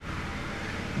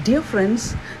Dear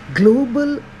friends,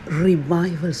 global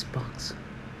revival sparks.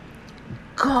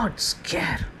 God's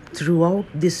care throughout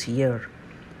this year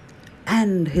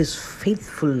and His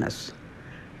faithfulness,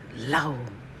 love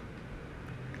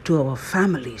to our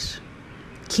families,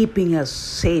 keeping us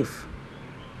safe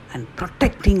and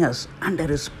protecting us under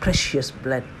His precious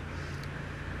blood.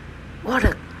 What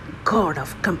a God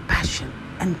of compassion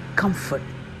and comfort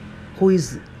who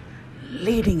is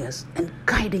leading us and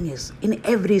guiding us in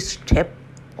every step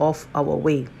of our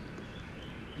way.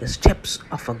 The steps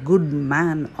of a good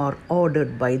man are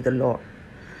ordered by the Lord.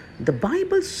 The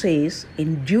Bible says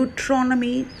in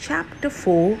Deuteronomy chapter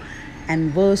 4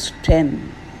 and verse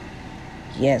 10,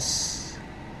 yes,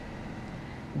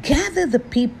 gather the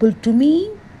people to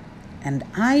me, and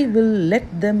I will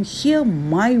let them hear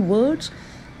my words,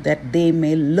 that they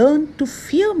may learn to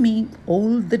fear me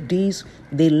all the days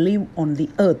they live on the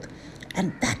earth,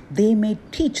 and that they may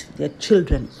teach their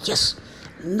children. Yes,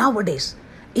 nowadays,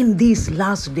 in these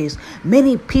last days,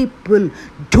 many people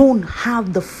don't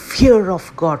have the fear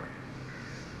of God.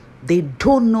 They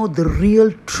don't know the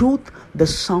real truth, the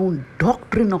sound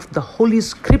doctrine of the Holy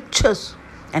Scriptures,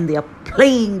 and they are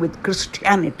playing with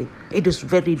Christianity. It is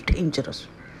very dangerous.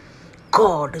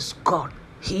 God is God.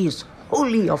 He is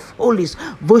holy of holies,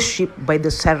 worshipped by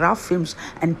the seraphims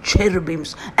and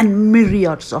cherubims and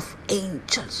myriads of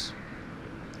angels.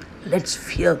 Let's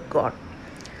fear God.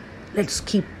 Let's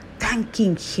keep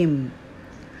thanking Him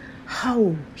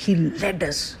how He led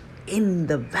us in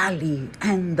the valley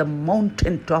and the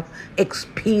mountaintop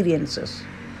experiences.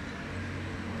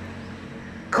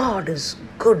 God is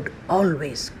good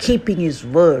always, keeping His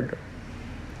word.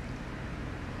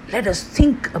 Let us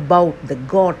think about the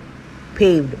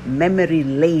God-paved memory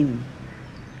lane,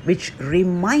 which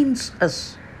reminds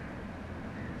us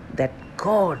that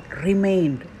God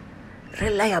remained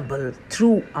reliable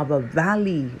through our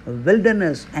valley,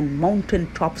 wilderness, and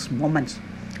mountaintops moments.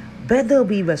 Whether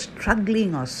we were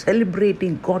struggling or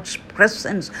celebrating, God's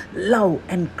presence, love,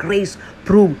 and grace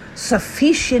proved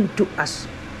sufficient to us.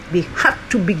 We have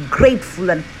to be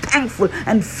grateful and thankful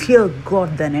and fear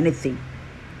God than anything.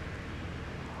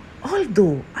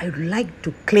 Although I would like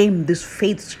to claim this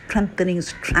faith-strengthening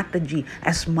strategy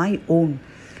as my own,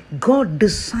 God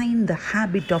designed the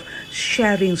habit of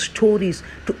sharing stories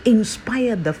to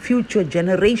inspire the future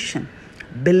generation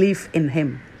belief in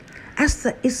Him. As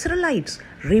the Israelites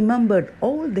remembered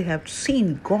all they have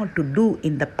seen God to do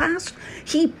in the past,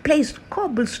 He placed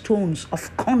cobblestones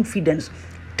of confidence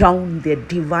down their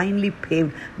divinely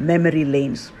paved memory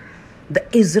lanes. The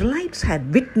Israelites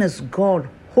had witnessed God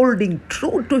holding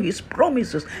true to His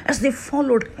promises as they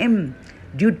followed Him.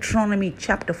 Deuteronomy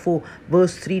chapter 4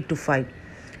 verse 3 to 5.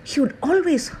 He would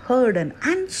always heard and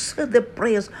answer their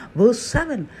prayers. Verse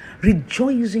 7,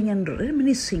 rejoicing and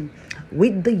reminiscing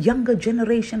with the younger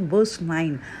generation. Verse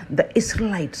 9, the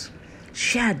Israelites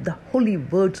shared the holy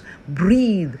words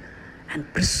breathed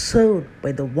and preserved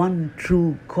by the one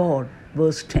true God.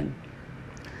 Verse 10,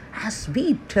 as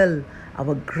we tell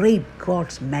our great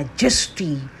God's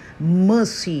majesty,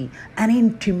 mercy, and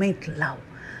intimate love,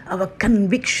 our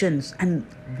convictions and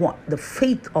the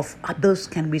faith of others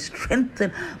can be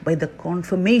strengthened by the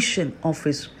confirmation of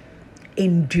His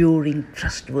enduring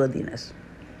trustworthiness.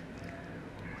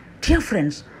 Dear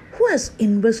friends, who has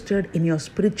invested in your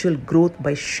spiritual growth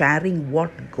by sharing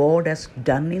what God has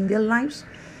done in their lives?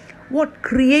 What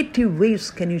creative ways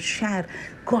can you share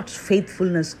God's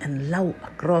faithfulness and love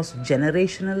across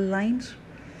generational lines?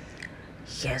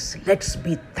 Yes, let's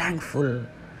be thankful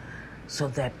so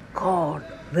that God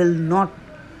will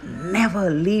never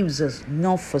leaves us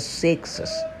nor forsakes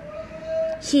us.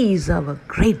 He is our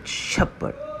great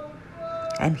shepherd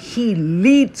and He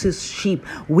leads His sheep.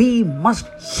 We must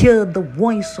hear the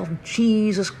voice of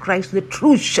Jesus Christ, the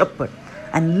true shepherd,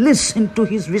 and listen to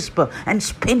His whisper and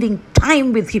spending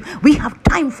time with Him. We have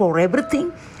time for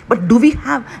everything, but do we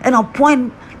have an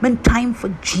appointment time for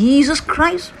Jesus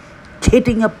Christ?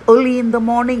 Getting up early in the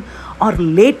morning or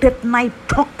late at night,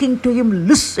 talking to Him,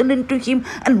 listening to Him,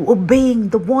 and obeying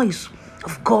the voice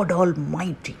of God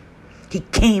Almighty. He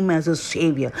came as a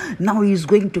Savior. Now He is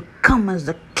going to come as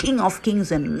the King of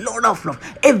Kings and Lord of Lords.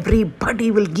 Everybody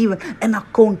will give an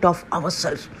account of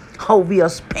ourselves, how we are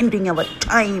spending our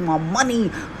time or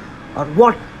money or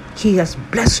what He has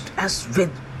blessed us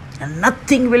with. And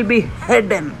nothing will be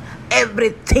hidden.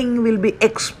 Everything will be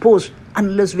exposed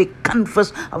unless we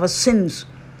confess our sins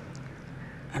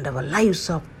and our lives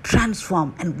are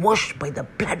transformed and washed by the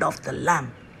blood of the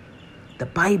Lamb. The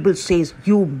Bible says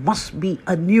you must be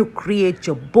a new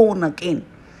creature, born again.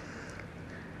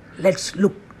 Let's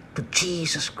look to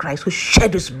Jesus Christ who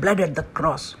shed His blood at the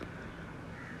cross.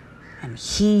 And and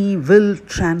He will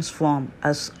transform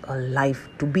us a life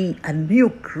to be a new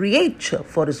creature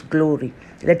for His glory.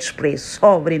 Let's pray.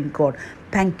 Sovereign God,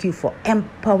 thank You for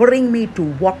empowering me to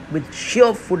walk with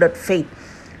sure-footed faith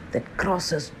that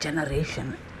crosses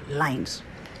generation lines.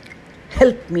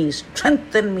 Help me,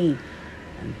 strengthen me,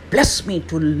 and bless me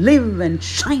to live and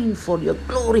shine for Your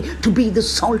glory, to be the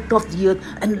salt of the earth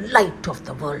and light of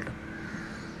the world.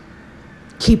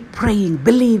 Keep praying,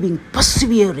 believing,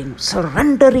 persevering,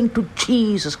 surrendering to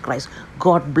Jesus Christ.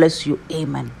 God bless you.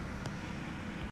 Amen.